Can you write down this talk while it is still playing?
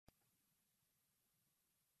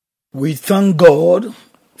We thank God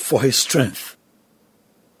for his strength.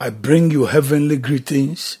 I bring you heavenly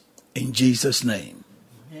greetings in Jesus' name.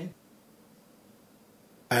 Amen.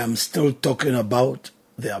 I am still talking about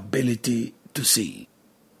the ability to see.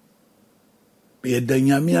 Amen.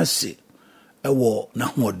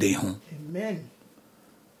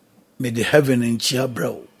 May the heaven in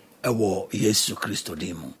Chiabro ewo Yesu Christo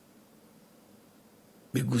demo.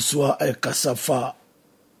 Biguswa e kasafa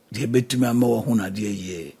de betumi amawa huna de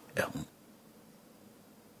ye ehun.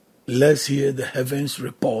 Let's hear the heavens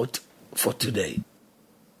report for today.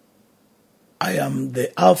 I am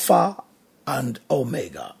the Alpha and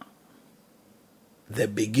Omega, the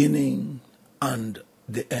beginning and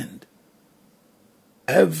the end.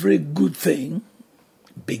 Every good thing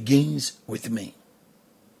begins with me,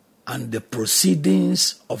 and the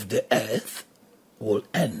proceedings of the earth will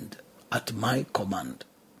end at my command.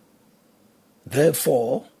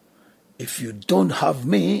 Therefore, if you don't have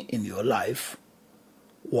me in your life,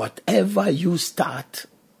 whatever you start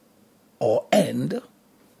or end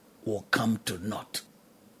will come to naught.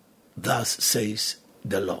 Thus says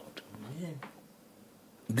the Lord. Amen.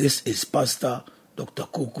 This is Pastor Dr.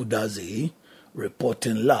 Kuuku Dadzie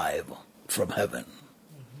reporting live from heaven.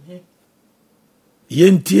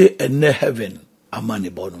 Yentie ene heaven amani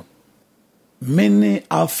bono. Many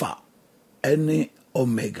Alpha ene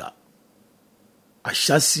Omega.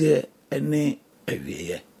 Ashasye ene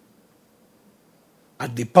ewiye.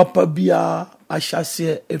 Adi papa bia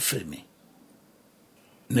ashasye efremi.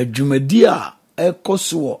 Na dwumadi a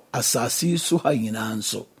ekoso asasi so ha nyina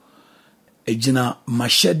nso. Ejina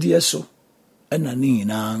mahyede so ena ne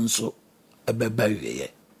nyina nso ebeba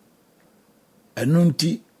wiye. Enu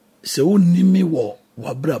nti se wonnimi wo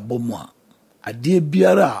wabra bomu a ade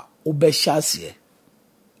biara a wobɛhyɛ ase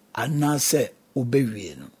anase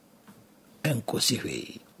wobɛwie no enkosi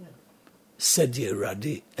hwe sɛde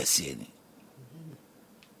Awurade asieni.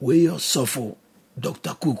 We yosofo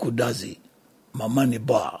Dr. Kuuku Dadzie mama ne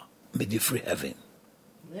ba me di free heaven.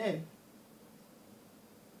 Amen.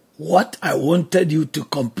 What I wanted you to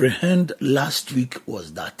comprehend last week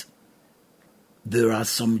was that there are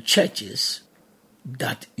some churches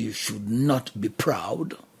that you should not be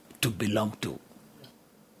proud to belong to.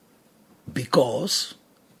 Because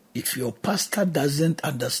if your pastor doesn't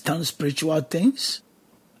understand spiritual things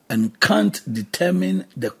and can't determine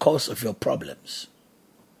the cause of your problems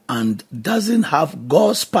and doesn't have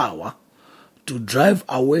God's power to drive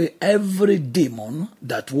away every demon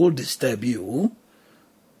that will disturb you,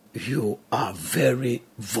 you are very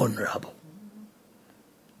vulnerable.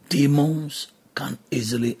 Demons can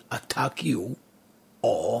easily attack you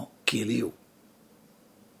or kill you.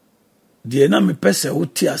 The enemy pese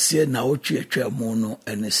uti ase na otwe atwa mu no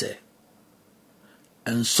ene se.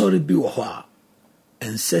 Ensori bi wo ho a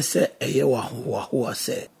ensese eye wa ho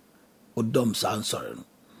se odom sa nsori no.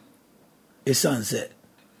 Esanse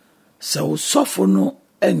se usofo no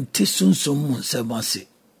enti sunsum mu nsebase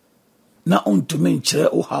na ontumi nkyere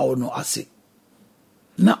wo hawo no ase.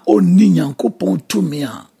 Na onni Nyankopɔn tumi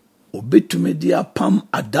a obetumi di apam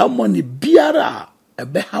adamoni biara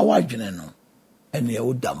ebe hawa dwene no ene ye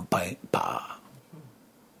udampai pa.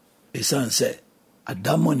 Esanse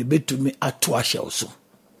adamoni betumi ato ahye so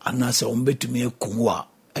anase on betumi ekunwa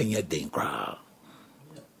enye den kra.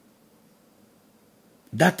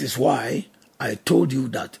 That is why I told you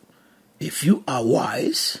that if you are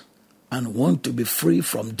wise and want to be free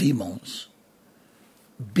from demons,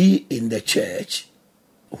 be in the church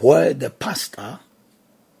where the pastor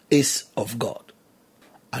is of God,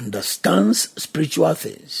 understands spiritual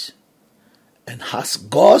things, and has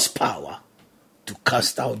God's power to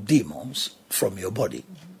cast out demons from your body.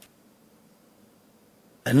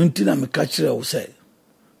 And until I'm a catcher, will say,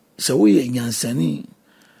 so we nyansani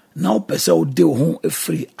now pesa wo de ho e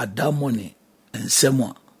free adamoni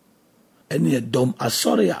ensemo ene dom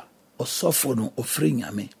asoria osofo no ofri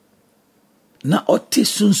nyame na oti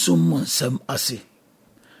sunsum mo nsem ase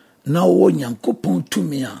na wo Nyankopɔn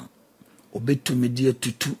tumi a obetumi de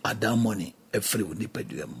tutu adamoni e free wo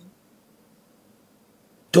nipaduam.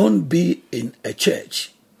 Don't be in a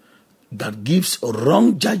church that gives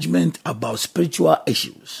wrong judgment about spiritual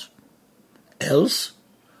issues, else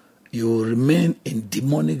you will remain in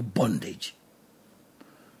demonic bondage.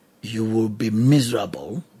 You will be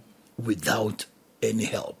miserable without any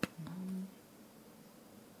help.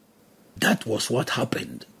 That was what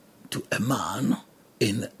happened to a man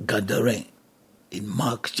in Gadarene in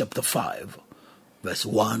Mark chapter 5, verse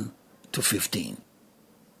 1 to 15.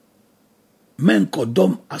 Men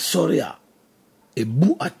kodom asoria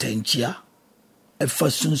ebu atenchia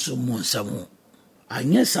efasunsu monsamu.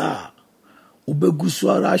 Anyesa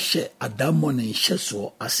ubegusuara she adamoni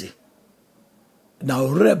sheso ase. na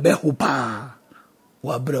orebe hupa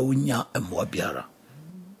wabra unya emwa biara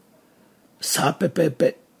sa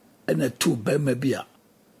pepepe ene tu bema bia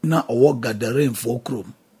na owo Gadarene fo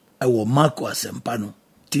krom ewo Marko asempa no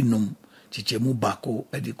tinum chichemu bako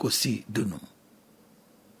edikosi dunum.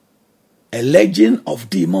 A legion of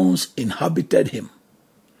demons inhabited him,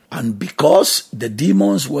 and because the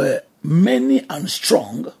demons were many and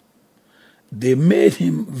strong, they made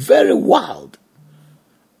him very wild.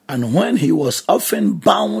 And when he was often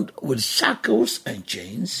bound with shackles and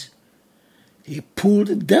chains, he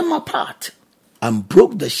pulled them apart and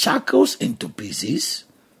broke the shackles into pieces.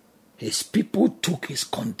 His people took his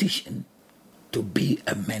condition to be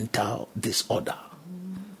a mental disorder.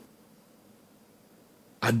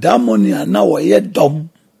 Adamonia na waye dom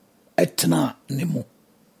etna nimu.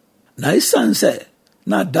 Na isan se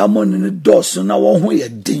na adamoni ni dosu na wonho ye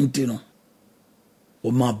dinti no.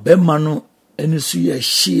 O ma bema no enisu ye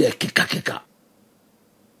shie kika.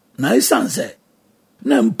 Na isan se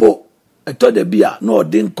na mpo eto de bia na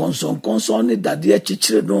odin konson ni dade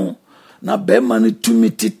chichire no na bema ni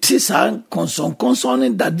tumi titi sa konson ni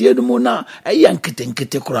dade no na eya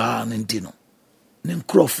nkete kura ntino. Ne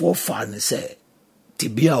nkrofo fa ni se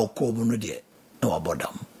tibia okobu no de na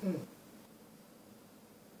wabodam.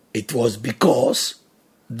 It was because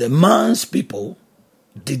the man's people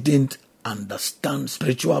didn't understand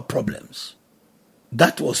spiritual problems.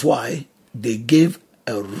 That was why they gave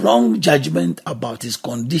a wrong judgment about his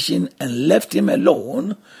condition and left him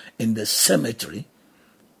alone in the cemetery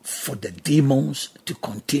for the demons to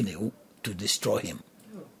continue to destroy him.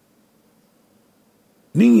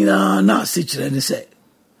 Ningina na sichire ni se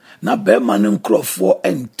na bema ne nkrofo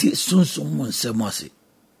enti sunsum nsem ase.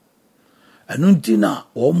 Anunti na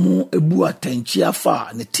omu ebu atanchi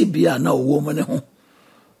afa ne tibia na owo ne ho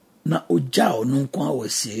na oja onu nkwa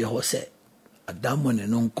wasie ho se adamo ne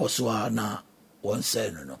no nkoso na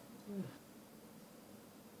wonse no.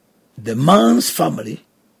 The man's family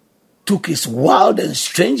took his wild and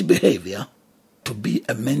strange behavior to be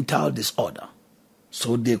a mental disorder,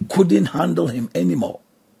 so they couldn't handle him anymore.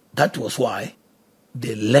 That was why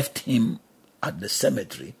they left him at the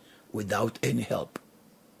cemetery without any help.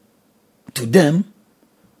 To them,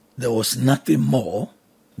 there was nothing more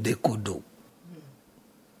they could do.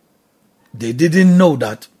 They didn't know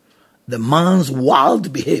that the man's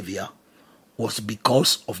wild behavior was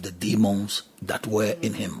because of the demons that were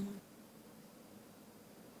in him.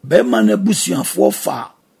 Bema ne busuafo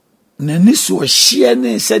fa na niso hye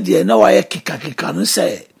ne said ye na waye kika no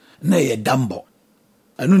say na ye dambo.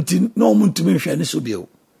 Anunti no muntumi hwe ne so bio.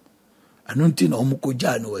 Anunti na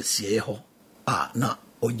omukoja na wasie ho na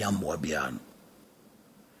onyamwa bia no.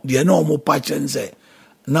 De na omu pachen say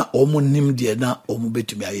na omu nim de na omu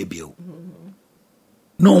betumi aye bio.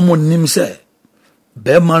 No omu nim say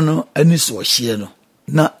bema no ani so hye no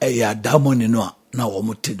na eya damoni no na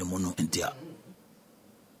omu tinumu no entia.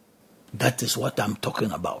 That is what I'm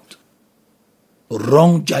talking about.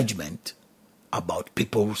 Wrong judgment about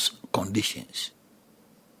people's conditions.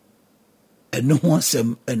 And no one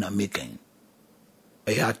sem ena making.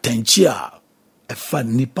 Eya tenchia efa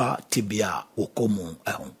nipa tibia okomu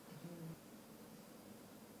ehon.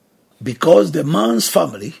 Because the man's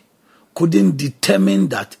family couldn't determine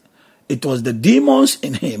that it was the demons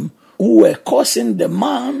in him who were causing the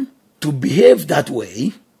man to behave that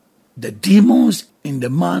way, the demons in the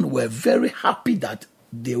man were very happy that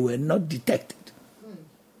they were not detected.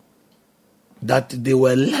 That they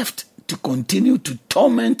were left to continue to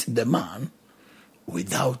torment the man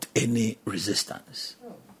without any resistance.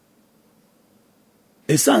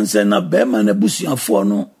 Esanse na bema na busuafo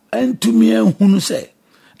no entumi ehunu se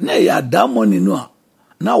na ya damoni no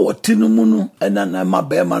na wotinu mu no ena na ma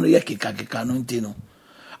bema no yekika no ntino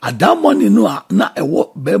adamoni no na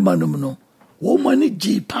ewo bema no no wo mani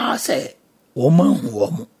ji pa se wo man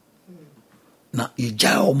hu na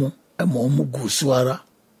ija omo ema omo gusuara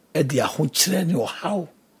e de ahokyere ne ohaw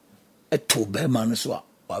eto bema no so a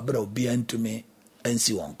wabra obi antumi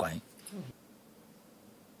ansi won kwan.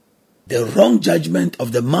 The wrong judgment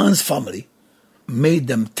of the man's family made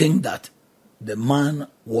them think that the man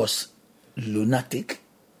was lunatic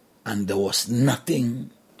and there was nothing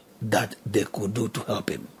that they could do to help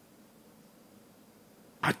him.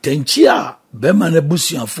 Atenchia bema ne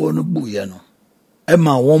busuafo no buye no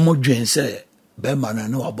ema womo dwen se bema na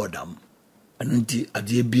no abodam anunti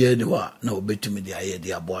ade bia de wa na obetumi de aye de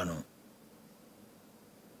aboa no.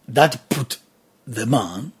 That put the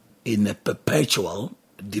man in a perpetual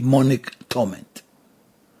demonic torment.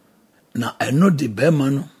 Na eno de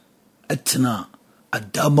bema no etna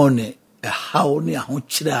adamone e haw ne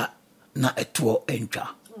ahokyere na eto entwa.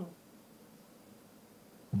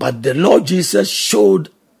 But the Lord Jesus showed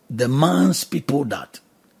the man's people that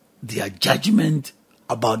their judgment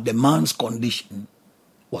about the man's condition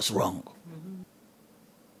was wrong.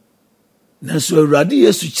 Nanso Awurade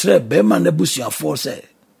Yesu kyerɛ bɛrima no abusuafoɔ sɛ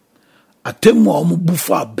atemmu a ɔmo bu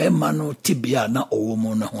fa bɛrima no tibia na ɔwɔ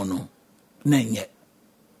mu no ho no na nyɛ.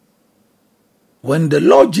 When the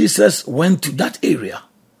Lord Jesus went to that area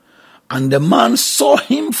and the man saw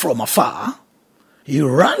him from afar, he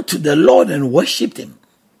ran to the Lord and worshipped him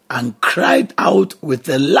and cried out with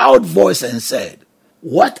a loud voice and said,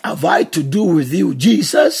 "What have I to do with you,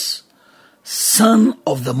 Jesus, Son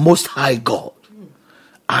of the Most High God?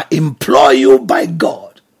 I implore you by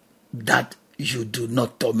God that you do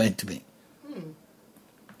not torment me."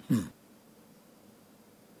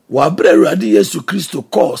 Wabre Awurade Yesu Kristo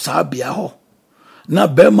kɔɔ saa bea hɔ na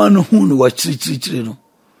bɛrima no hu no wakyirikyirikyiri no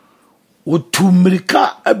wotu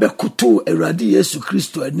mmirika ɛbɛkoto Awurade Yesu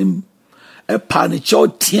Kristo anim ɛpa ne kyɛw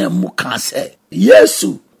teɛ mu kaa sɛ,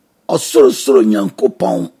 "Yesu, ɔsorosoro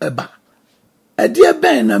Nyankopɔn ɛba, ɛdeɛ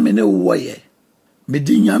bɛn na me ne wo wɔyɛ?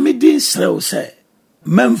 Mede Nyame din srɛ wo sɛ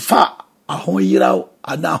memfa ahoyeraw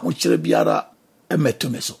anaa ahokyerɛ biara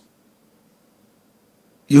ɛmɛto me so."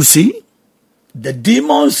 You see, the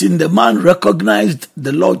demons in the man recognized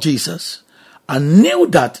the Lord Jesus and knew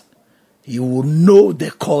that he would know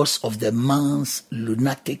the cause of the man's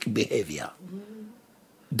lunatic behavior,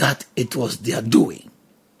 that it was their doing.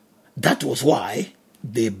 That was why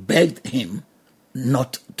they begged him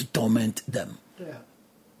not to torment them.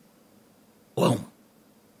 Well,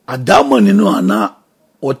 Adamo ni no ana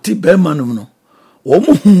oti bema no no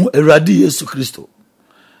omu hu Awurade Yesu Kristo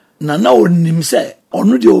na onim se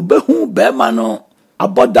onu de obehu bema no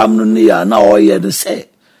abodam no ne ya na oye de se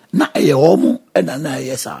na eye omu na na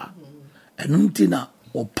eye sa enunti na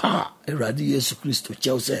opa Awurade Yesu Kristo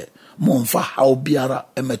chew se monfa haw biara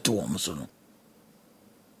emeto wom so no.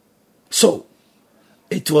 So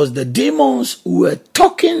it was the demons who were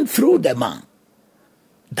talking through the man.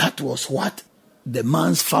 That was what the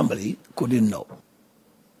man's family couldn't know.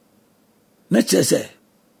 Neche se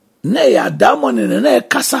ne ya damoni ne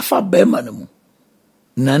kasafa bema no mu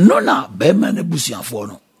na no na bema ne busuafo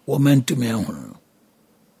no wo mentumi ehunu.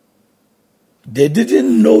 They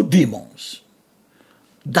didn't know demons.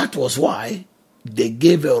 That was why they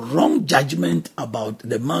gave a wrong judgment about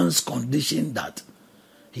the man's condition, that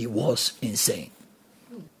he was insane.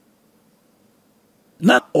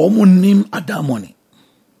 Na omu nim adamoni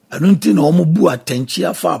anunti na omu bu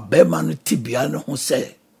atenchia fa bema no tibia no ho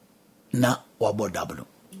se na wabodablo.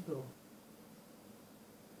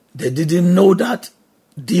 They didn't know that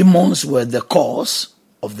demons were the cause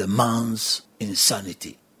of the man's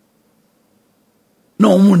insanity.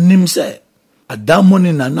 No omu nim se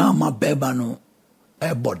adamoni na na ma beba no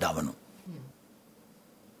ebodablo.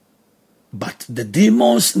 But the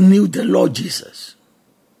demons knew the Lord Jesus,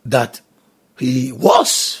 that he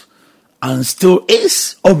was and still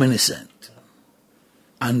is omniscient,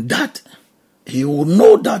 and that he would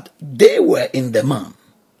know that they were in the man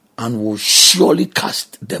and will surely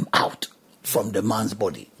cast them out from the man's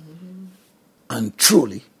body. And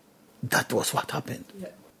truly, that was what happened.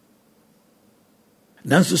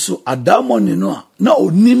 Nanso so Adamo ni no na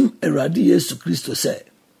onim Awurade Yesu Kristo se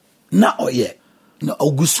na oye na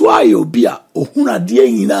ogusua ye obi a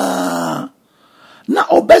ohunade nyina na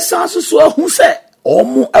obesa so ahu se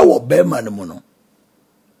omo ewo bema no mu no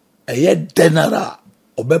eye denara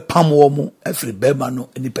obepam wo mu afri bema no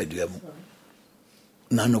nipadua mu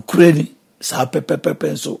na no kureni sa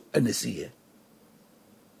pepepepe so enesiye.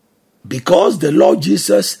 Because the Lord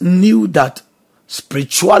Jesus knew that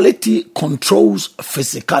spirituality controls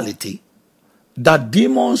physicality, that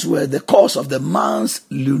demons were the cause of the man's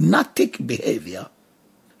lunatic behavior,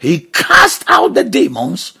 he cast out the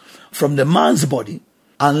demons from the man's body,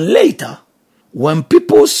 and later, when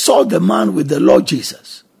people saw the man with the Lord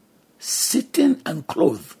Jesus sitting and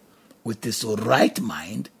clothed with his right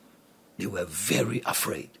mind, they were very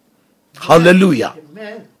afraid. Hallelujah.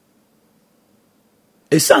 Amen.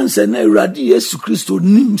 Esan se na Awurade Yesu Kristo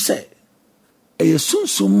nim se eye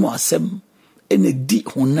sunsum mo asem ene di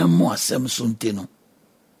honam mo asem so ntino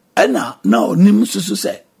ena na onim susu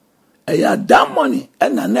se eye adamoni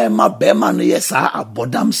ena na ma bema no yesa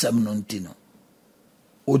abodam sem no ntino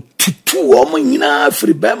otutu wo mo nyina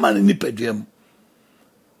afri bema no nipaduam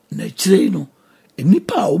na kire no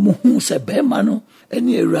enipa wo mo hu se bema no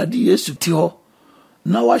ene Awurade Yesu ti ho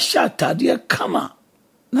na wa sha tade kama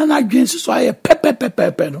na na dwen so aye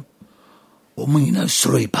pepepepepe no wo mo nyina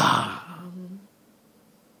sroi pa.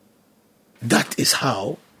 That is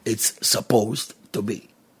how it's supposed to be.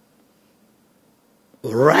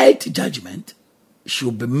 Right judgment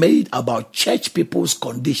should be made about church people's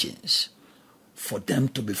conditions for them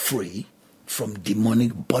to be free from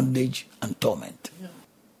demonic bondage and torment.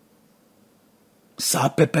 Sa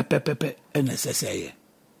pepe NSSA.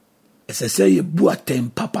 SSA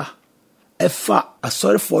buatem papa efa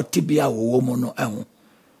asori for tibia wo mo no ehun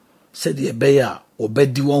said ye beya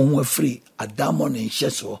obedi won ho free adamon in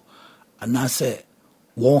hyeso anase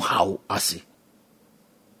won how ase.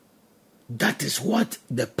 That is what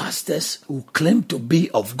the pastors who claim to be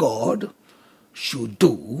of God should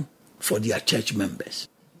do for their church members.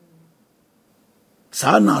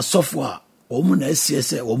 Sa na sofwa omu na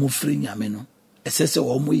esiese omu free nyame no esese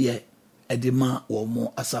omu ye edima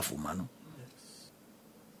omu asafuma no.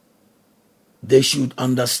 They should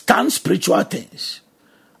understand spiritual things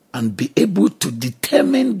and be able to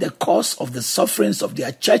determine the cause of the sufferings of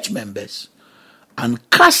their church members and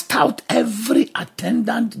cast out every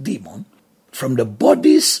attendant demon from the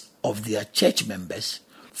bodies of their church members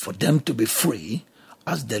for them to be free,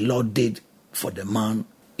 as the Lord did for the man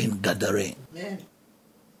in Gadarene.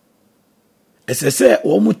 Esese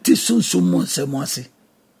omuti sunsumu nsemwase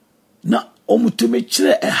na omutumi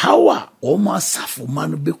kire ehawa omu asafu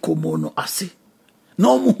manu bekomo no ase na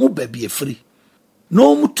omu hu baby free na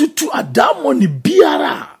omu tutu adamo ni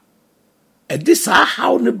biara edisa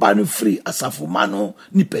how ne ba no free asafu manu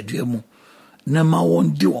ni peduemu na ma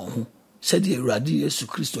won di won ho said the Radi Yesu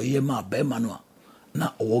Christo ye ma be manu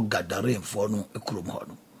na o Gadarene for no ekurom ho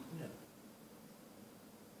no.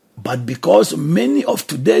 But because many of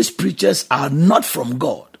today's preachers are not from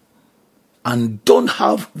God and don't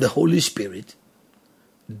have the Holy Spirit,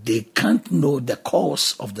 they can't know the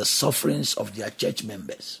cause of the sufferings of their church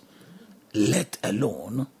members, let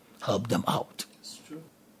alone help them out. It's true.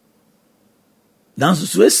 Now,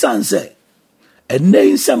 so son say, a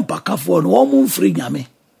name sem pakafo no woman free nyame.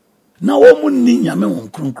 Na woman ni nyame won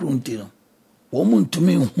kronkron ti no. Woman to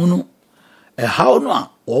me hunu e how no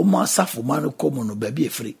a woman safu man komo no baby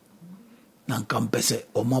free.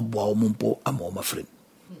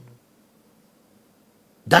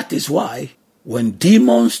 That is why when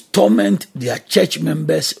demons torment their church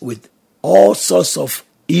members with all sorts of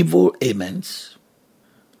evil ailments,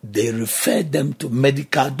 they refer them to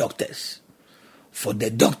medical doctors for the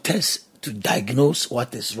doctors to diagnose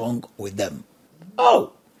what is wrong with them.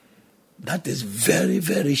 Oh, that is very,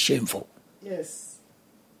 very shameful. Yes.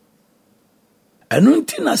 And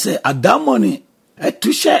until say adamoni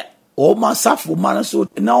etushe Oma safu mana so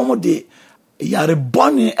na omo de yare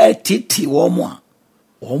boni etiti omo a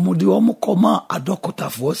omo de omo koma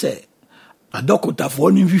adokotafo se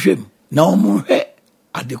adokotafo ni hwehwem na omo hwe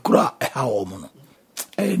adekura eha omo no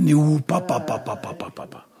ni wu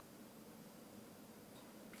papa.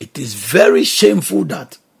 It is very shameful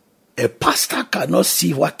that a pastor cannot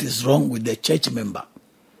see what is wrong with the church member,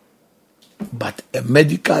 but a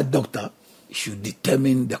medical doctor should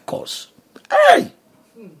determine the cause. Hey!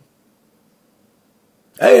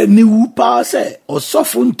 Ni wupa se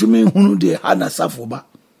osofo ntumi hunu de hana safoba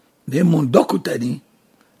ne mon dokota ni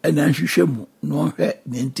ena hwehwemu no hwe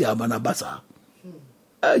ne nti amana basa.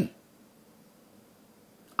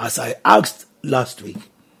 As I asked last week,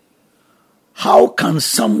 how can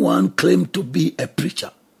someone claim to be a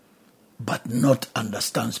preacher but not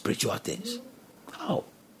understand spiritual things? How?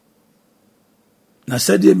 Na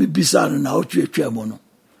sede mi bisa no na otwetwa mo no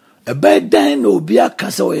ebe dan na obi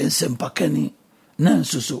akasa o ensempakani na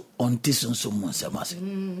so ontisonso monsemase.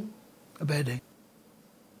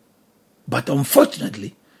 But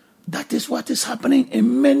unfortunately, that is what is happening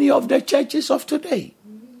in many of the churches of today.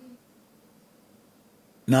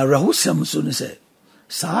 Na rahusem so ne say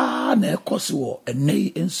sa na ekoso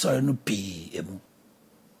enei ensori no pi emu.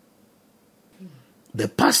 The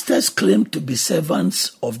pastors claim to be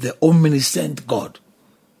servants of the omniscient God,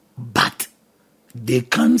 but they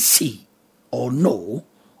can't see or know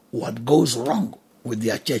what goes wrong with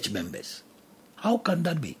their church members. How can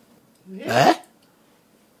that be? Yeah.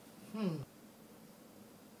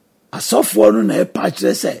 Asofo no na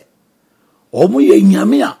epachre se omo ye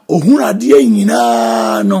nyame a ohunade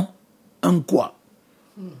nyina no ankoa.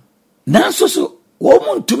 Nanso so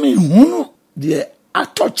omo ntumi hunu de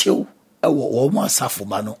atochew ewo omo asafo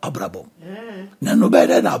ma no abrabom. Na no be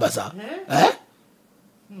na abasa.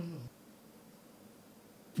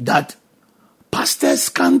 That pastors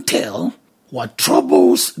can tell what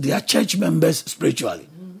troubles their church members spiritually.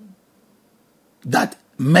 That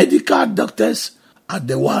medical doctors are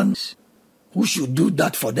the ones who should do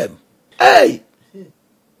that for them. Hey!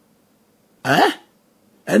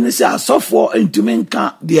 And they say, asofo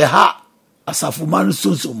intumenka de ha asafuman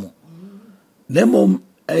sunsumu. Nemom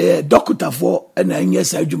dokutafo ena enye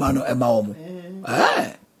sa adwuma no ema omo.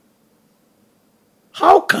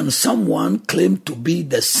 How can someone claim to be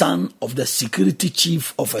the son of the security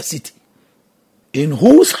chief of a city, in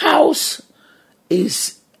whose house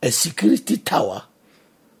is a security tower,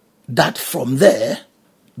 that from there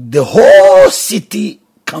the whole city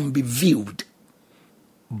can be viewed,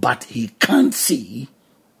 but he can't see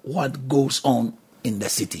what goes on in the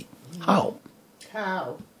city? How?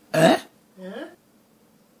 Eh?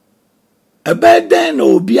 Ebe den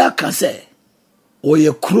obi aka se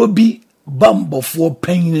oye krobi bambofo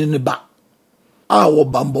panyin ne ba a wo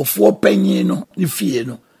bambofo panyin no ne fie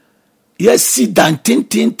no yesi dan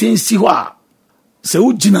tintintin si ho a se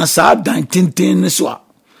ugina sa dan tintin ne so a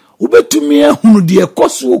ubetumi ehunu de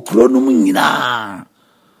ekoso okro no nyina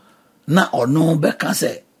na ono be ka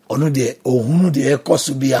se ono de ohunu de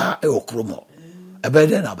ekoso bia e okro mo ebe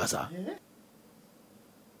den abasa.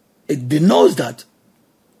 It denotes that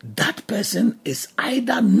that person is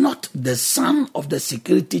either not the son of the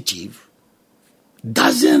security chief,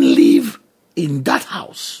 doesn't live in that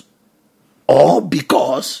house, or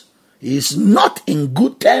because he is not in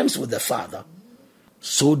good terms with the father,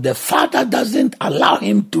 so the father doesn't allow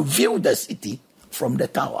him to view the city from the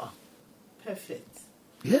tower. Perfect.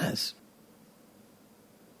 Yes.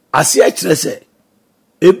 Asiya chirese,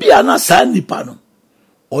 ebi ana sa nipa no,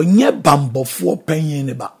 onye bambofo penye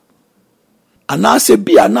ne ba. Anase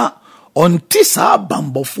bia na onti saa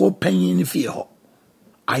bambofo panyin ne fie ho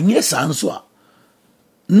anye saa nso a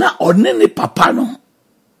na one ne papa no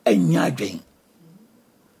enya adwen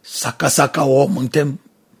sakasaka wo montem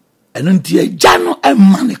eno nti agya no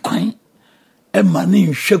emma ne kwan emma ne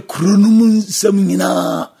nhwe kuro no mu nsam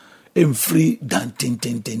nyina emfiri dan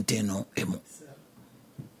tentententen no emu.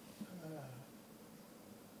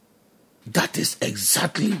 That is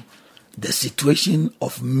exactly the situation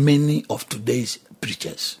of many of today's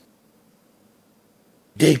preachers.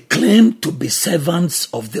 They claim to be servants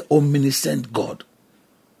of the omniscient God,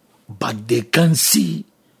 but they can't see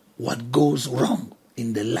what goes wrong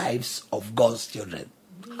in the lives of God's children.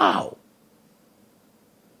 How?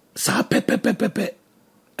 Sa pepe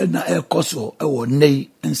na ekoso ewo nei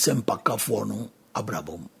nsempakafo no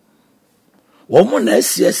abrabom. Womo na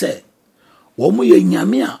esiese womu ye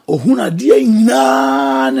nyame a ohuna de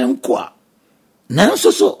nyina ne nkoa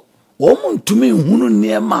nanso so womu ntumi nhunu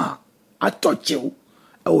niema atochew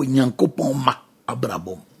e onyankopon ma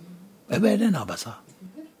abrabom ebe den abasa.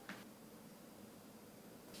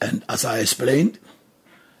 And as I explained,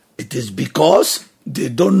 it is because they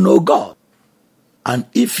don't know God. And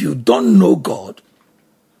if you don't know God,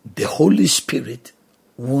 the Holy Spirit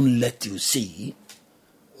won't let you see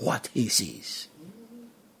what he sees.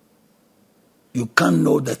 You can't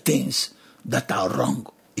know the things that are wrong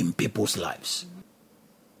in people's lives.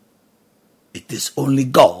 It is only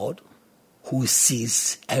God who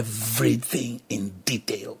sees everything in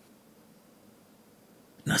detail.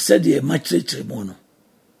 Na said ye machre mono.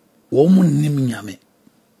 Womu nim nyame.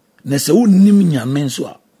 Na se wo nim nyame nso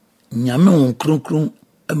a nyame won kronkron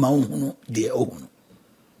ema wo hunu de ohunu.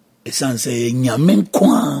 Esan se nyame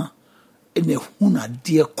nko ene huna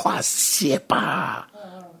de kwa siepa.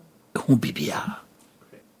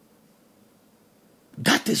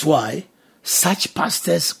 That is why such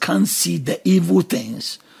pastors can't see the evil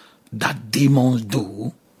things that demons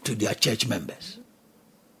do to their church members.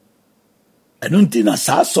 I don't think that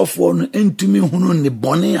sofo entumi hunu ne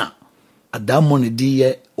bone a adamo ne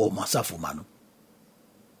diye o masafo manu.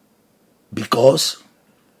 Because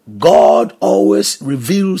God always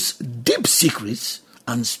reveals deep secrets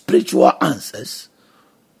and spiritual answers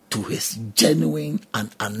to his genuine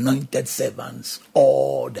and anointed servants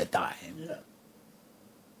all the time.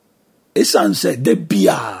 Esan said, de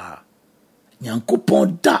bia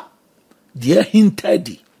nyankopon da de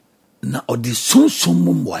hintedi na odi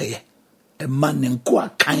sunsum mwaye e manenko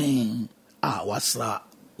akan a wasra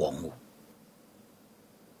wongo.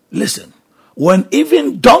 Listen, when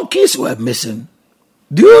even donkeys were missing,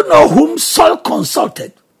 do you know whom Saul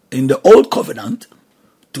consulted in the old covenant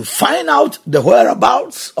to find out the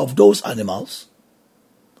whereabouts of those animals?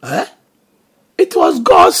 It was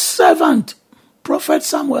God's servant, Prophet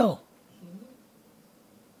Samuel.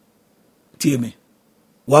 Tell me,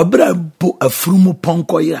 wabra bu afrumu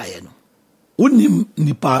ponko iraye no. Unim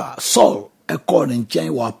nipa Saul ekọ ne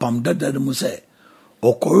nchen wa pam dada mu se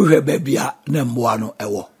okohwe bebia na mboa no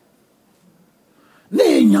ewo. Na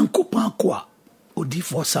nyankopon akwa odi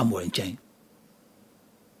for Samuel nchen.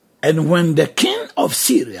 And when the king of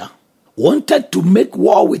Syria wanted to make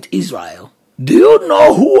war with Israel, do you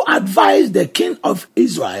know who advised the king of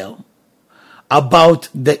Israel about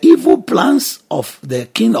the evil plans of the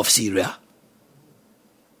king of Syria?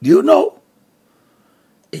 Do you know?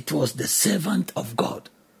 It was the servant of God,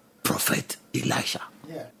 Prophet Elisha.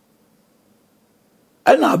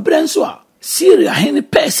 And our brains were Syria, any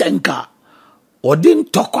person car, or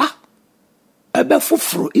didn't talk. Ebe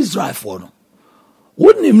fufuru Israel for no.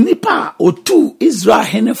 Wouldn't nipa or two Israel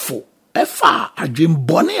hene fo. Efa a dream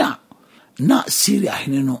bonia. Na Syria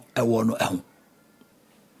hene no ewono ehu.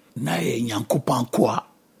 Na ye nyankupan kwa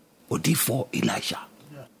odi for Elijah.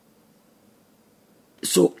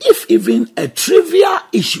 So if even a trivial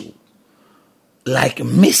issue like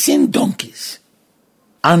missing donkeys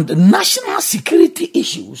and national security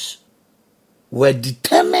issues were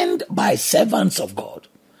determined by servants of God,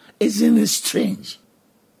 isn't it strange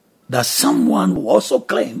that someone who also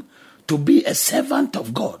claimed to be a servant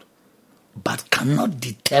of God but cannot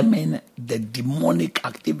determine the demonic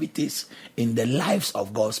activities in the lives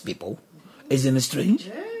of God's people? Isn't it strange?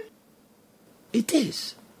 It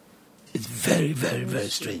is. It's very, very, very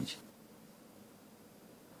strange.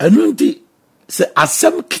 Anunti se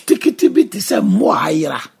asem kitikiti bi ti se mo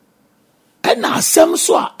ayira. Ena asem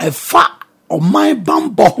so a efa oman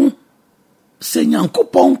bambo ho se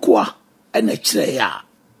Nyankopon ko a ena kire ya.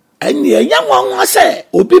 Ene enya nwanwa se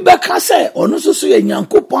obi beka se ono so so ye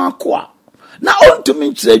Nyankopon akoa. Na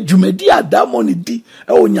ontumi kire dwumadi adamoni di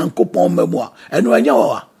e o Nyankopon mamu a eno enya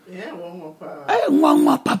wa.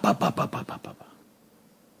 Nwanwa papa.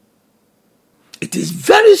 It is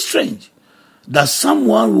very strange that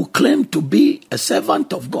someone who claims to be a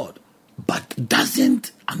servant of God but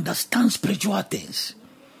doesn't understand spiritual things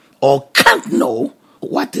or can't know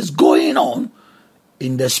what is going on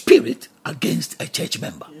in the spirit against a church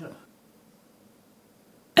member.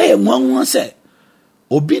 One say,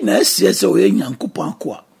 Obi na esiese o Nyankopon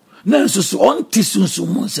akoa. Na nsusu onti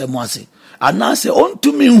sunsumu nsemu ase. Ana se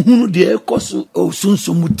ontumi nhunu de ekoso o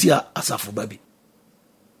sunsumu tia asafo babi.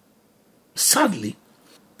 Sadly,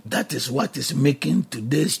 that is what is making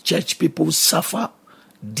today's church people suffer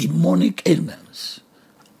demonic ailments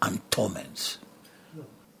and torments.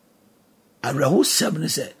 Abrahu 7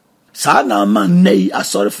 said, Sana man nei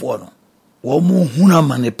asori for no. Womu huna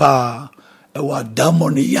manepa ewa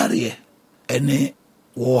damoni yare ene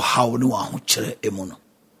wo hawni wa huchere emuno.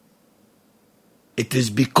 It is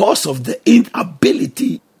because of the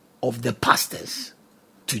inability of the pastors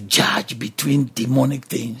to judge between demonic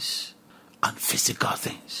things and physical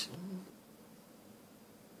things.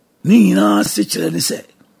 Nina sichire ni se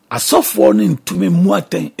asofo ni ntumi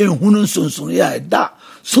muaten ehunu nsonson ya da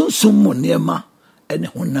sonson mo niema ene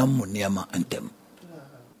honam mo niema antem.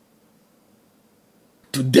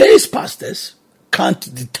 Today's pastors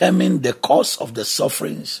can't determine the cause of the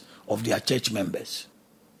sufferings of their church members.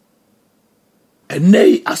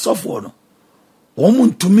 Enei asofo no womu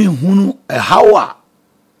ntumi hunu hawa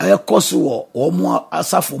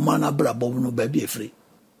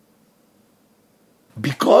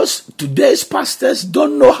because today's pastors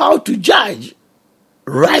don't know how to judge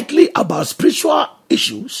rightly about spiritual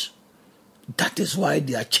issues, that is why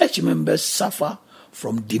their church members suffer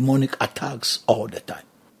from demonic attacks all the time.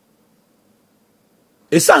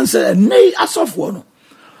 Esan se nei asofo no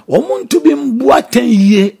womuntu bi mboaten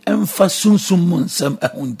ye emfa sunsum nsem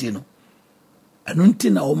ehunti no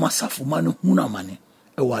enunti na o masafo ma no hunu amane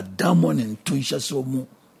I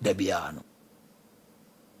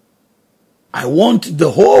want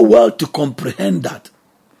the whole world to comprehend that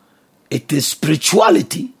it is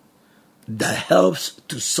spirituality that helps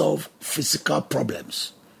to solve physical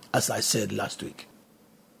problems, as I said last week.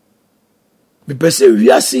 Because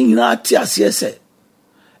we are seeing that TSS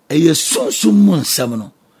a sun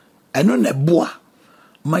seminal and on a boa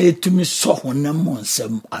my to me saw one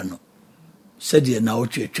sem ano said ye now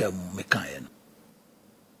mekayan.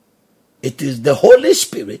 It is the Holy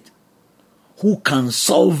Spirit who can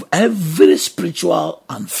solve every spiritual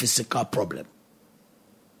and physical problem.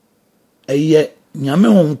 Eye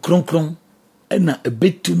nyame hon kronkron ena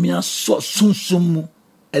ebetumi aso sunsumu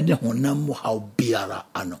ene honam how biara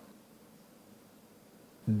ano.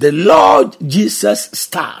 The Lord Jesus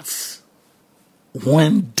starts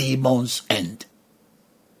when demons end.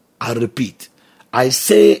 I repeat, I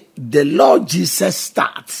say the Lord Jesus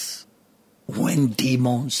starts when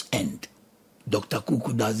demons end. Dr.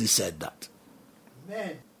 Kuuku Dadzie said that.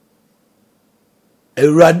 Amen.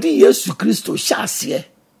 Eradi Yesu Kristo shasye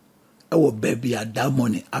ewo baby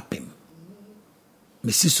adamoni apem.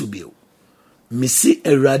 Misi subio. Misi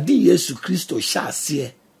eradi Yesu Kristo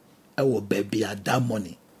shasye ewo baby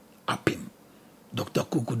adamoni apem. Dr.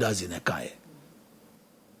 Kuuku Dadzie nekaye.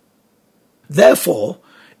 Therefore,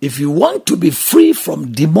 if you want to be free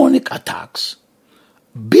from demonic attacks,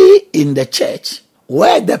 be in the church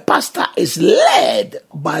where the pastor is led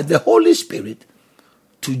by the Holy Spirit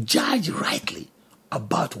to judge rightly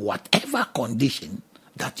about whatever condition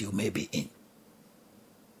that you may be in.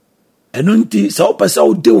 Enunti sa opesa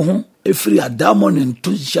ode wo ho efiri adamon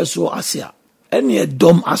nto hyeso ase a ene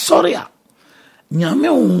edom asore a nyame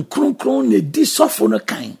wo kronkron ne di sofo no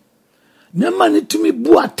kan ne ma ne tumi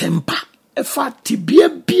bu atempa efa tibia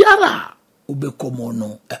biara obekomo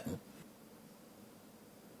no eho.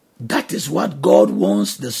 That is what God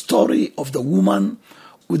wants the story of the woman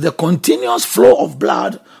with the continuous flow of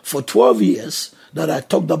blood for 12 years that I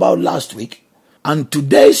talked about last week, and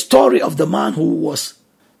today's story of the man who was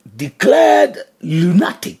declared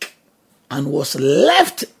lunatic and was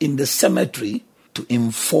left in the cemetery to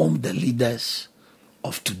inform the leaders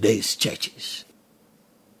of today's churches.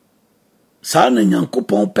 Sana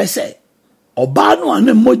nyankopon pese oba no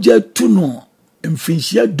ane moja tuno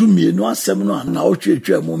mfinhia dumie no asem no na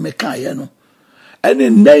otwetwa mu mekaye no ene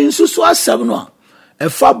nen susu asem no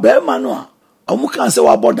efa bema no a omuka se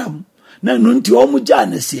wabodam na no nti omuja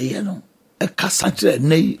na sieye no ekasa kire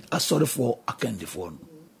nei asorefo akandefo no.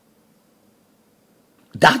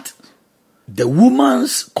 That the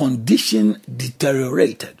woman's condition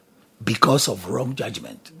deteriorated because of wrong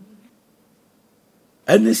judgment.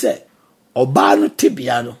 And he said, Obano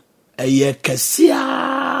tibiano, eye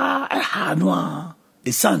kesia ehanwa,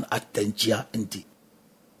 isan atentia inti.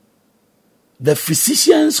 The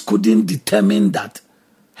physicians couldn't determine that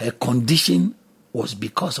her condition was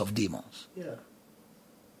because of demons.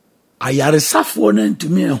 Ayaresafo na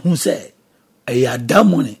ntumi ehun se eya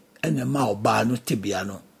damoni ene ma obano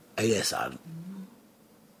tibiano eye sanu.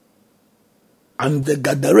 And the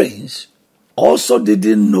Gadarenes also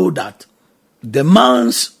didn't know that the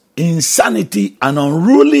man's insanity and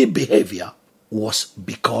unruly behavior was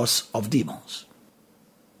because of demons.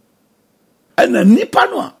 And the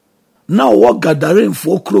nipa now what Gadarene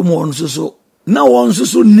for kromo onso now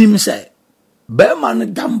onso nim say be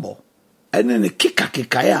man dambo and then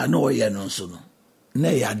kika ya no ye no so no na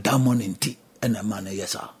ya damon nti and a man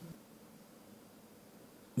yesa.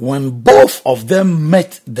 When both of them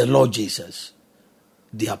met the Lord Jesus,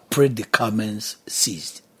 their predicaments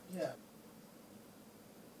ceased.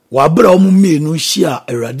 Wabra omu mienu shia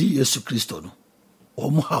eradi Yesu Kristo no.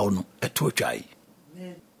 Omu hao no eto twai.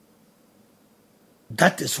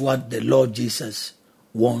 That is what the Lord Jesus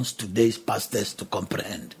wants today's pastors to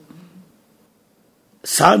comprehend.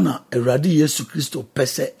 Sana eradi Yesu Kristo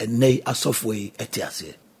pese enei asofwe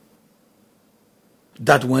etiase.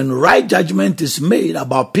 That when right judgment is made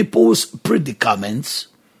about people's predicaments,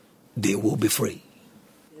 they will be free.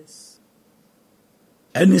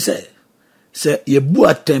 And he said, yebu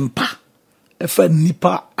atempa efa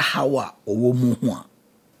nipa hawa owo mu ho a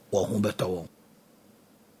wo ho beto.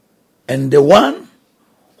 And the one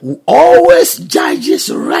who always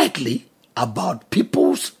judges rightly about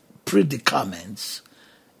people's predicaments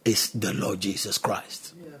is the Lord Jesus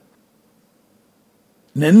Christ.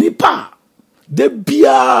 Na nipa de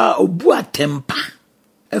bia obu atempa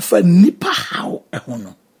efa nipa hawo eho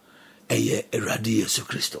no eye erade Yesu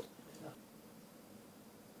Kristo.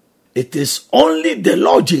 It is only the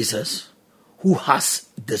Lord Jesus who has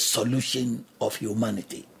the solution of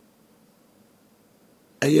humanity.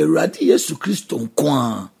 Erade Yesu Kristo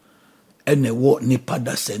nkwa ene wo nipa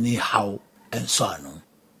da seni how and so on.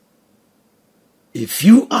 If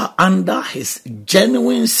you are under his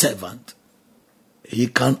genuine servant, he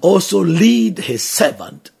can also lead his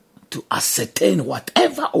servant to ascertain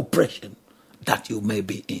whatever oppression that you may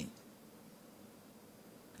be in.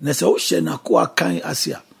 Nese o she na ko akan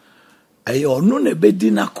asia. Ayo no ne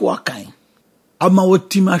bedi na ko akan. Ama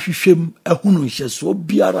wotima hwehwem ehunu hyeso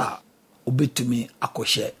biara obetumi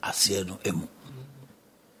akoshe ase no emu.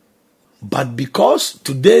 But because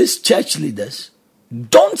today's church leaders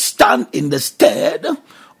don't stand in the stead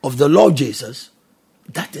of the Lord Jesus,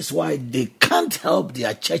 that is why they can't help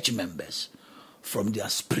their church members from their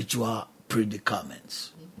spiritual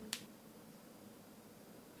predicaments.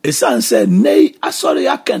 Esan said, "Nay, asori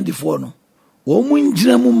akandifo no. Wo mu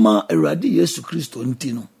njina mu ma Awurade Yesu Kristo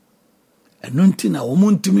nti no. Eno nti na wo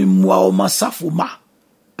mu ntimi mmoa wo masafo ma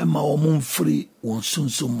ema wo mu mfiri won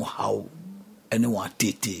sunsum hawo ene wa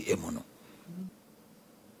tete emu no."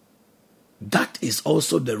 That is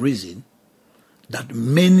also the reason that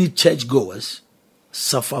many churchgoers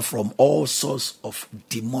suffer from all sorts of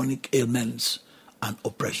demonic ailments and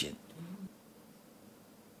oppression.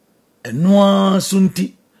 Enoa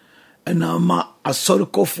sunti enama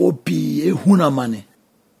asorikofo pi ehuna mane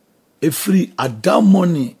efri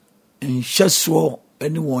adamoni enhyeso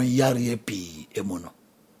anyone yare pi emono.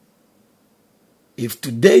 If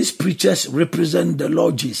today's preachers represent the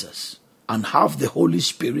Lord Jesus and have the Holy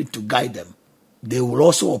Spirit to guide them, they will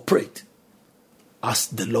also operate as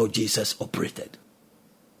the Lord Jesus operated.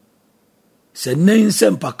 Se nen se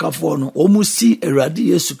mpakafo no omu si Awurade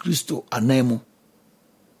Yesu Kristo anemu.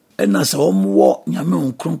 Ena se omu wo nyame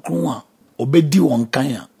nkronkron a obedi won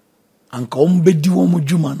kan a anka omu bedi won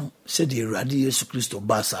dwuma no se de Awurade Yesu Kristo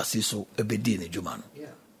ba asase so ebedi ne dwuma no.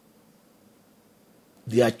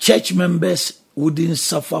 Their church members wouldn't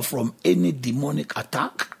suffer from any demonic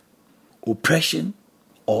attack, oppression,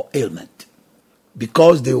 or ailment,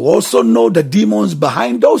 because they also know the demons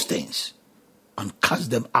behind those things and cast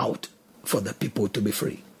them out for the people to be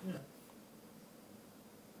free.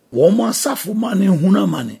 Woman safu mani huna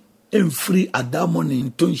mani free adamo ni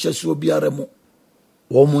ntonhyeso biara mu.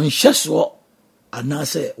 Woman hyeso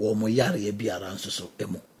anase woman yare biara nso so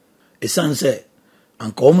emu. Esanse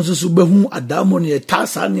anka woman susu behu adamo ni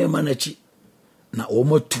etasa ne manachi na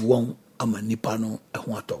woman tuwon ama nipa no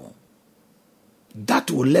ehu aton.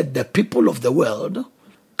 That will let the people of the world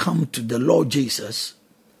come to the Lord Jesus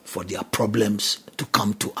for their problems to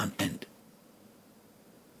come to an end.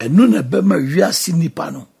 Enu na bema wiase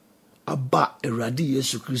nipa no aba Awurade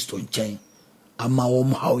Yesu Kristo nchen ama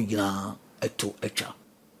wom haw yina eto etwa.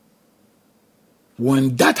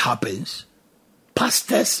 When that happens,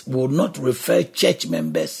 pastors will not refer church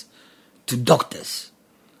members to doctors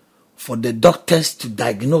for the doctors to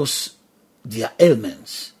diagnose their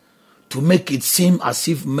ailments, to make it seem as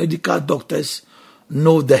if medical doctors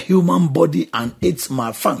know the human body and its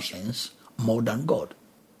malfunctions more than God.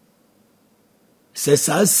 Se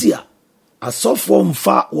sasia asofo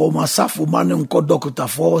mfa wo masafo mane nko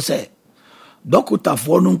dokutafo se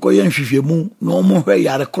dokutafo no nko yenhwehwemu no mo hwe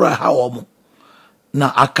yare kora ha wo mo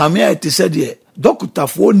na akame ati se de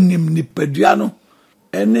dokutafo nim nipadua no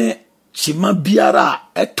ene chima biara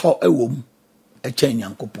eto ewom echen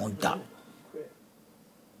yankopon da.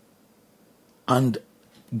 And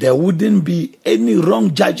there wouldn't be any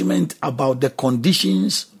wrong judgment about the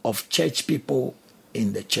conditions of church people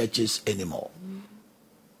in the churches anymore.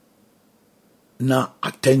 Na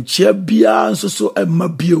atenchia bia nso so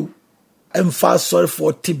emabio emfa sorry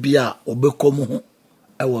for tibia obekom ho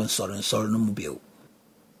ewon sorry no mu bio.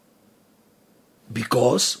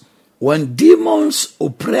 Because when demons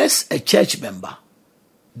oppress a church member,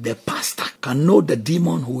 the pastor can know the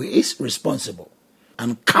demon who is responsible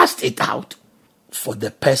and cast it out for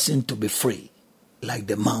the person to be free, like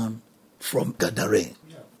the man from Gadarene.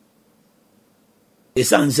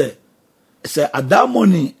 Esanse se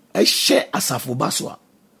adamoni ehye asafo baswa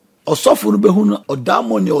osofo no behu no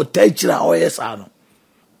odamoni otachira oyesa no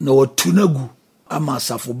na otunagu ama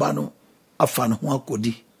asafo ba no afa no ho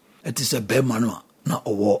akodi etise bema no na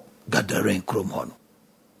owo Gadarene krom hono.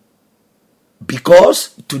 Because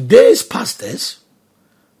today's pastors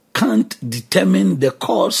can't determine the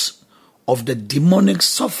cause of the demonic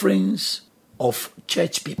sufferings of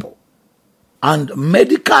church people. And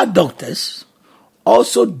medical doctors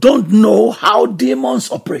also don't know how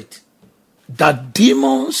demons operate. That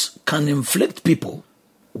demons can inflict people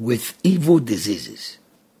with evil diseases.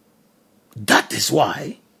 That is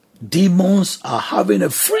why demons are having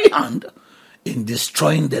a free hand in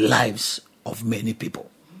destroying the lives of many people.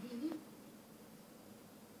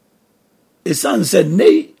 Esan said,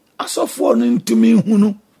 "Nay, asofo no ntumi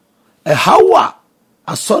hunu hawa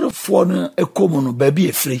asofo no ekomo no ba bi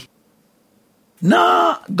efri."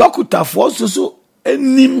 Na dokutafo so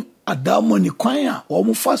enim adamoni kwan a wo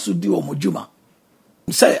mo faso di wo mo djuma.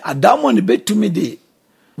 Say adamoni betumi de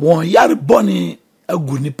won yare boni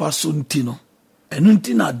agu nipa so nti no. Enu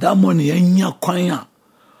nti na adamoni anya kwan a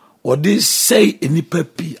odi say enipa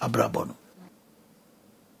pi abrabono.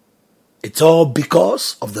 It's all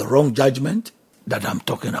because of the wrong judgment that I'm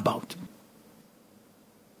talking about.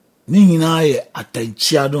 Ni nyina ye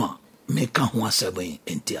atanchia no a meka ho asebe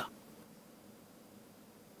entia.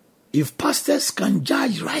 If pastors can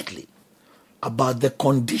judge rightly about the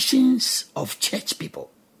conditions of church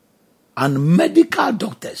people, and medical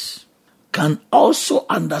doctors can also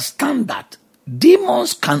understand that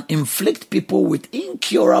demons can inflict people with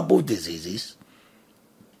incurable diseases,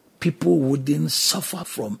 people wouldn't suffer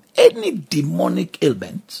from any demonic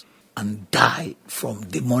ailments and die from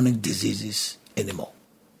demonic diseases anymore.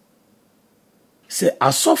 Say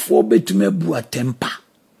asofo betume bu atempa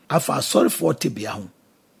afa asofo tibia ho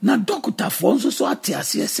na dokutafo nso so ate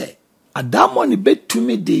ase se adamoni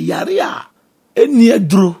betumi de yare a eni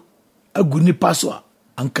aduro agu nipa so a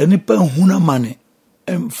anka nipa huna mane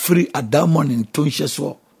free adamoni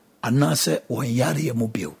ntonhyeso anase won yare mu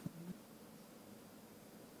bio.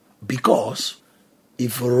 Because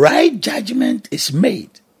if right judgment is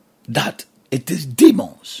made that it is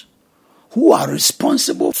demons who are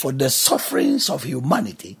responsible for the sufferings of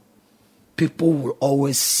humanity, people will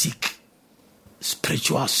always seek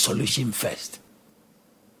spiritual solution first.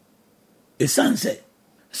 esanse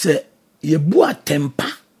se yebua tempa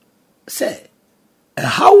se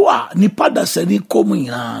hawa nipa da sani komu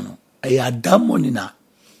nyina no ya damoni na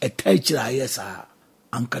etachira yesa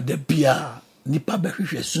anka da bia nipa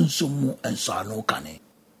behwehwe sunsum mu enso ano kane.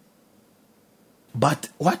 But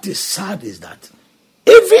what is sad is that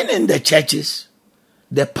even in the churches,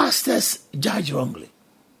 the pastors judge wrongly.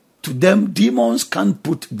 To them, demons can't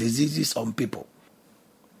put diseases on people.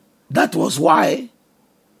 That was why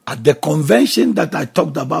at the convention that I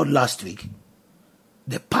talked about last week,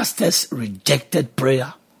 the pastors rejected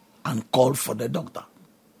prayer and called for the doctor.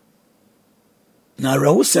 Now,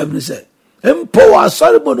 Rahu 7 said, Empo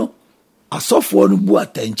asoribono asofo no bu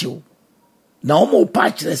atanchiw. Na omo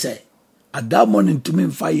patch say adamon ntumi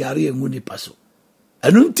mfa yare engu nipa so.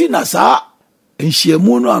 Enu nti na saa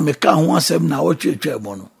nhyiamu no ameka ho asem na wotwetwe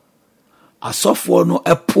mo no. Asofo no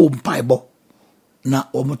epo mpaibo na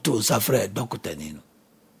omoto safre dokotani no.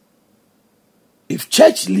 If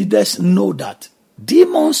church leaders know that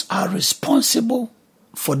demons are responsible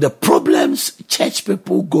for the problems church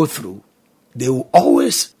people go through, they will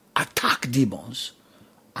always attack demons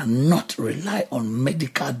and not rely on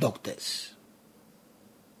medical doctors.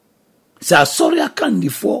 Sa sorry can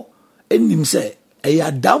before enim say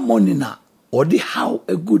eya damonina or the how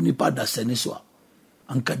a good nipa da seniswa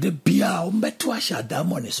anka de bia o meto asha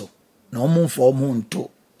damoni so na omo fo omo nto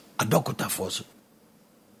adokota for so.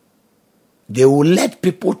 They will let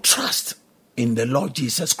people trust in the Lord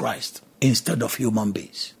Jesus Christ instead of human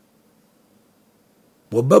beings.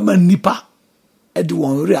 Wobama nipa edi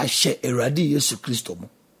won re ahye Erade Yesu Kristo mo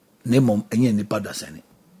nemom enye nipa da sene.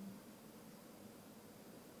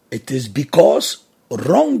 It is because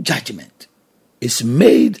wrong judgment is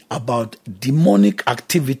made about demonic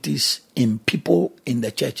activities in people in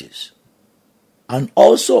the churches. And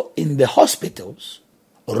also in the hospitals,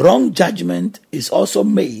 wrong judgment is also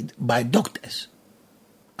made by doctors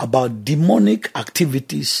about demonic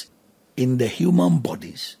activities in the human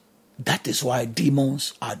bodies. That is why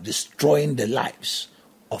demons are destroying the lives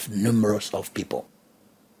of numerous of people.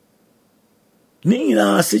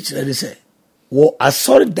 Nina sichre say, wo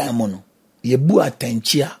asori daimono yebu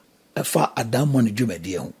atanchia efa adamoni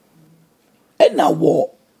dwumade ho. Ena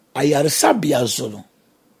wo ayaresabia so no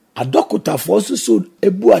adokotafo so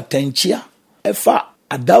ebu atanchia efa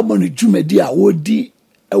adamoni dwumade a wodi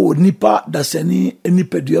ewo nipa dasani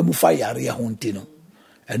enipadua mu fa yare ho ntino.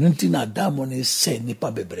 Enu ntina adamoni se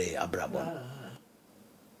nipa bebre abrabo.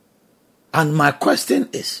 And my question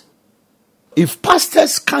is, if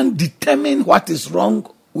pastors can't determine what is wrong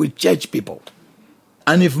with church people,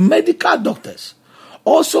 and if medical doctors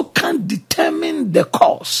also can't determine the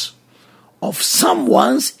cause of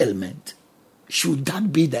someone's ailment, should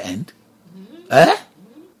that be the end?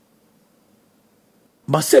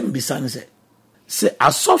 Masem bisan se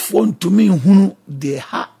asofo ntumi hunu de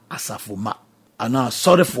ha asafoma ana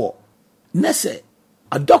sorry for nese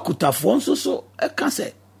adokutafo nso so eka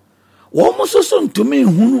se wo mo so ntumi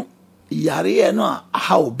hunu yare no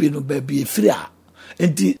aha obi no ba bi efiri a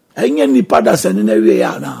enti enya nipa da sene na wie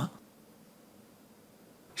ya na.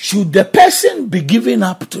 Should the person be given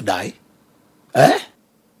up to die?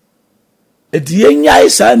 Eti enya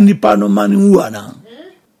isa nipa no man hu ana.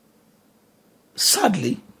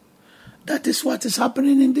 Sadly, that is what is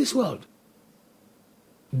happening in this world.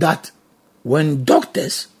 That when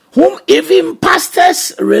doctors, whom even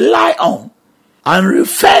pastors rely on and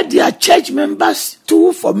refer their church members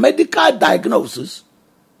to for medical diagnosis,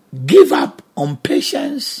 give up on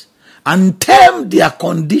patients and term their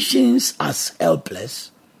conditions as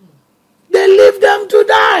helpless, they leave them to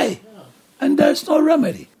die. And there's no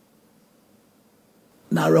remedy.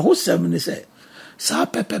 Now, Rahu 7 say, Sa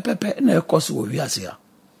pepe na ekoso wo wiase a.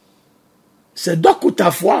 Se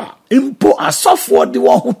dokutafo a impo asofo de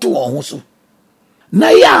won ho to won ho so. Na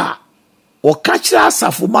ya wo ka kira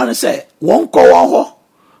asafo man se won kọ won ho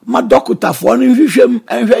ma dokutafo no hwehwem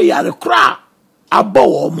enhwe yare kra abo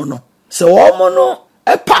wo mo no. Se wo mo no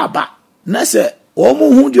epa ba na se wo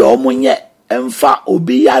mo hu de wo mo nye emfa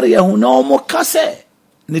obi yare ho na wo mo kase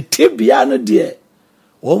ne tebia no de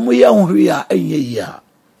wo mo ye ho hwe a enye yi a.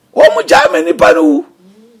 Omu jame ni panu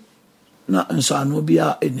na nsano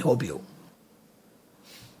bia eni hobio.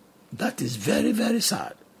 That is very, very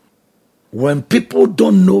sad. When people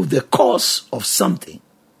don't know the cause of something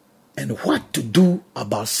and what to do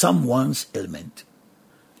about someone's ailment,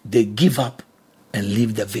 they give up and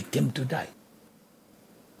leave the victim to die.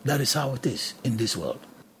 That is how it is in this world.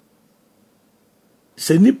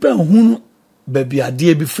 Se nipa hunu bebi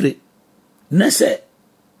adie bi fre nese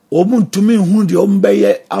omu ntumi hu de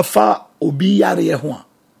ombeye afa obi yare ho a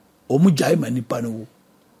omu jai manipa no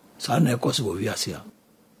sa na ekoso wo wiase a.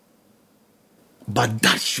 But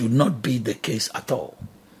that should not be the case at all.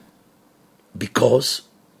 Because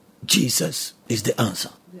Jesus is the answer.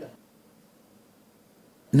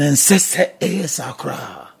 Nansese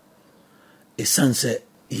sakra. Esanse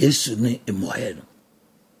Yesu ni emoheno.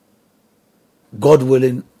 God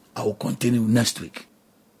willing, I will continue next week.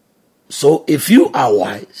 So if you are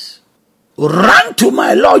wise, run to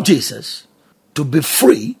my Lord Jesus to be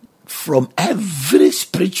free from every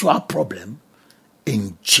spiritual problem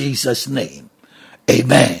in Jesus' name.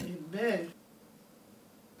 Amen. Amen.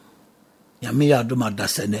 Yami aduma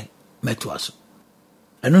dasene metuaso.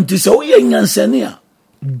 Enu nti se oye nyansane a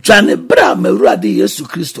dwane bra mawurade Yesu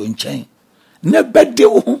Kristo nchen. Ne bede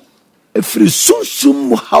wo ho efiri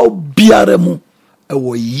sunsum haw biara mu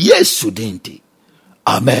ewo Yesu dinti.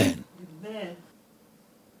 Amen. Amen.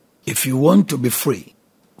 If you want to be free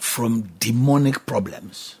from demonic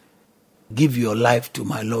problems, give your life to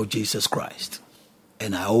my Lord Jesus Christ.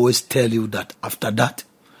 And I always tell you that after that,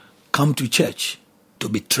 come to church to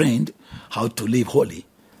be trained how to live holy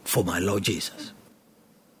for my Lord Jesus.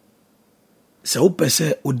 So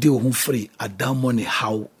pese udi wo free adamoni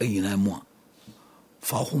how eyina mu a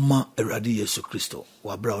fa homa Awurade Yesu Kristo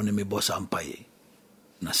wa bra oni me bossa mpaye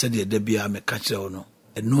na se de bia me ka kire wo no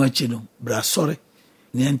enu achi no bra sore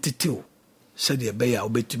ne entitew se de be ya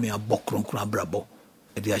obetumi abokronkron abrabo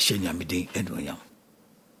e de ahye nyameden enu.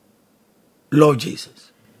 Lord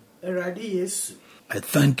Jesus, I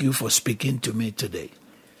thank you for speaking to me today.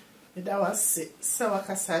 I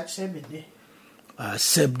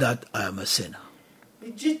accept that I am a sinner.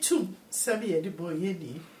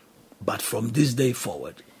 But from this day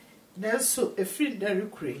forward,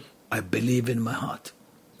 I believe in my heart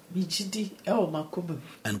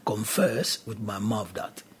and confess with my mouth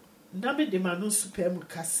that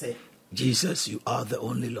Jesus, you are the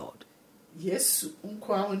only Lord.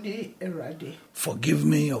 Forgive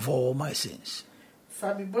me of all my sins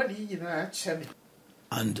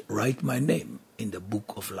and write my name in the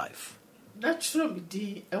book of life.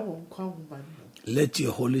 Let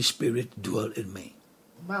your Holy Spirit dwell in me,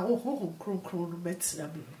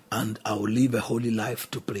 and I will live a holy life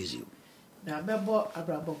to please you.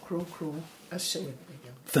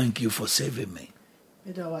 Thank you for saving me.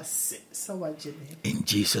 In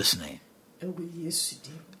Jesus' name.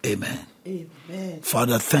 Amen. Amen.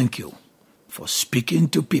 Father, thank you for speaking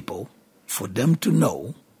to people, for them to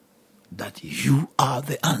know that you are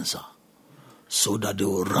the answer, so that they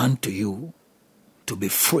will run to you to be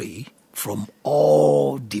free from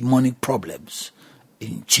all demonic problems.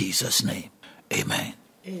 In Jesus' name. Amen.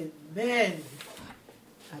 Amen.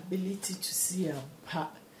 Ability to see a pa.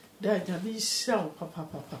 That I show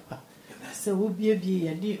papa. So we'll be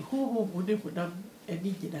any who would have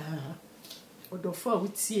any Odofo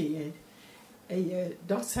wutie ye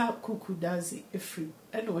Dr. Kuuku Dadzie efri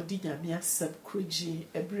ene odi nyame asem kroji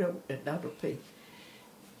ebrem enadope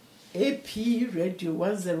AP radio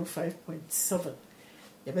 105.7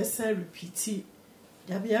 yebesa repeat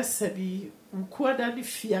nyame asabi ukuada ne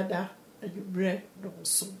fiada anumre no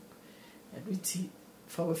so enuti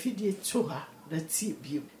fa wafidie toha na tie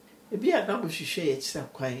bio ebi anam hwehwe ye kira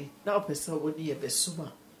kwan na opesa woni ye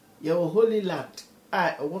besuma ye holy land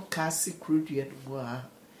owo Kaase krodua no mu a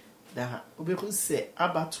na obeku se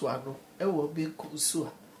abatwa no ewo beku so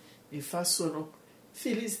a nifa so no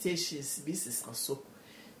filling stations business so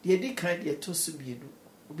de di kan de tosu bienu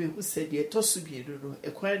obeku se de tosu bienu no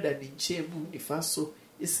ekwan da ni nchemu nifa so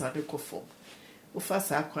isane kofom ufa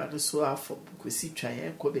sa akwa no so afom kwesi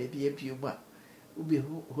twan ko ba bia biemu a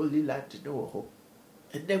obehu holy land no wo ho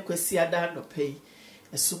ende kwesi ada no pay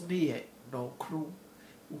esum ne ye no kru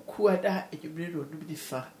ukuada enyumre no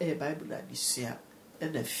nifa Bible adisia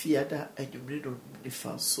na fiada enyumre no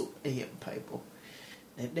nifa so Bible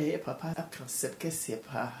na papa akasep kese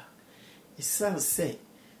pa isan se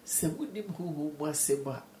munim huhu mu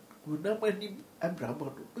asema unamanim abramo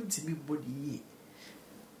no ntimi mbodi yi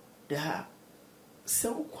da se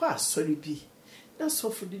ukwa asori bi na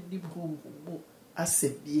sofu nim huhu mu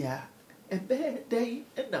asebia ebe dai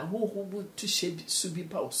na huhu mu tushe subi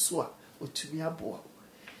ba oso a otumi abo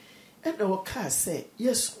and our Kaase,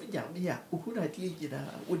 yes, Yamia, who not yina,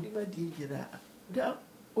 would never yina, now,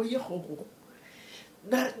 or your home.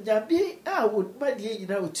 Now, Yami, I would my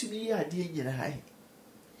yina to me, I dear yina high.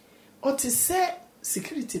 Or to say,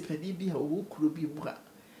 security penny be a wook will be more.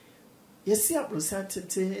 Yes, I was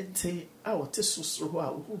certain our tesso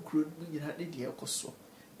who could mean you had a dear coso.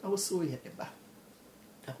 I was so yet a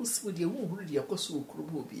I was with your wound, your coso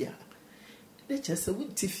could be a. Let us a win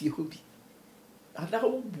tiffy hobby. And I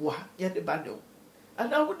won't boa yet the bundle.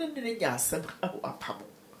 And I wouldn't in yasam a pamel.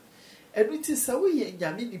 And it is a way in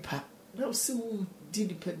Yamini pa, now so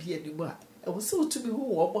didn't be any more. And we saw to me who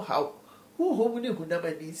warm how, who home who never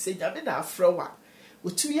need say, I mean, after a while.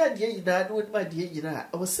 We 2 years, you know, my dear,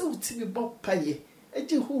 I was so to me Bob Paye,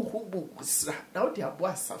 and you who was now they are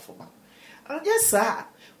boys suffer. And yes, sir,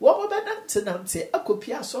 what about Nancy? I could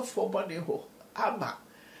be a soft for money ho, Ama.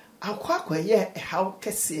 I'll quack a how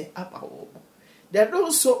Kaase about. There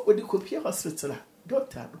also when you could be a hospital,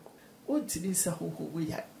 doctor. Untinisa who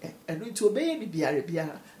we are, and we to obey any Biarabia,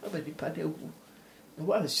 I'm a dependent who. The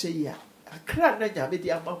one say ya, a crown and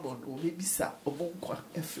Yamedia Mammon will be sat or Monqua,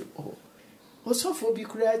 every all. Also for be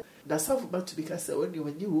cried, that's how about to be cast when you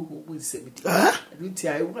who will say me. And we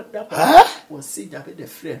I want that was seen up in the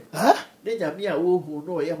friend. Then Yamia who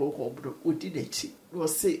know a home who did it,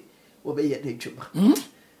 was say, obey a nature.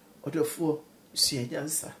 Or the four, see an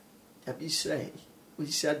answer. Yabi Shray,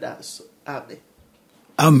 we shall dance. Amen.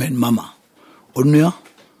 Amen, Mama. Onua,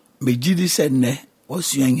 me jidi said ne,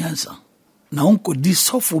 was your answer. Na unko di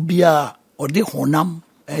sophobia or de honam,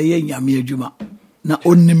 eye nyame adwuma. Na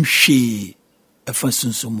onim hwe efa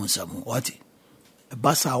sunsumu samu wati.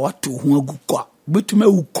 Basa watu ho agu kwa. Betume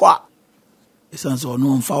ukwa. Esanso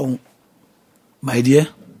no mfa. My dear,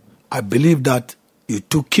 I believe that you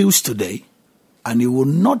took cues today and you will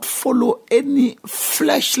not follow any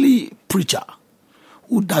fleshly preacher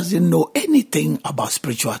who doesn't know anything about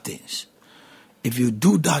spiritual things. If you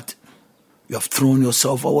do that, you have thrown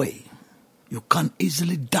yourself away. You can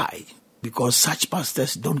easily die because such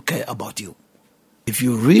pastors don't care about you. If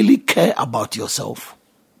you really care about yourself,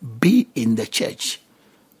 be in the church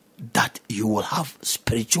that you will have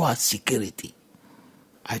spiritual security.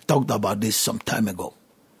 I talked about this some time ago.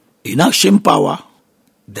 In Action Power,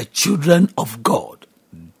 the children of God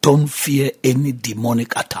don't fear any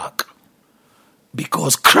demonic attack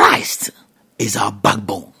because Christ is our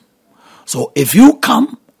backbone. So if you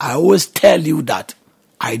come, I always tell you that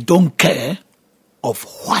I don't care of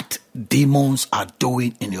what demons are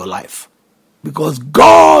doing in your life because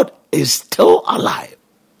God is still alive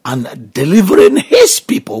and delivering his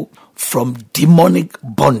people from demonic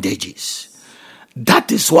bondages.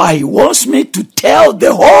 That is why he wants me to tell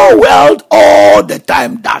the whole world all the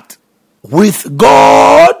time that with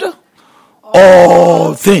God,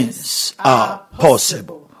 all things are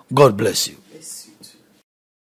possible. God bless you.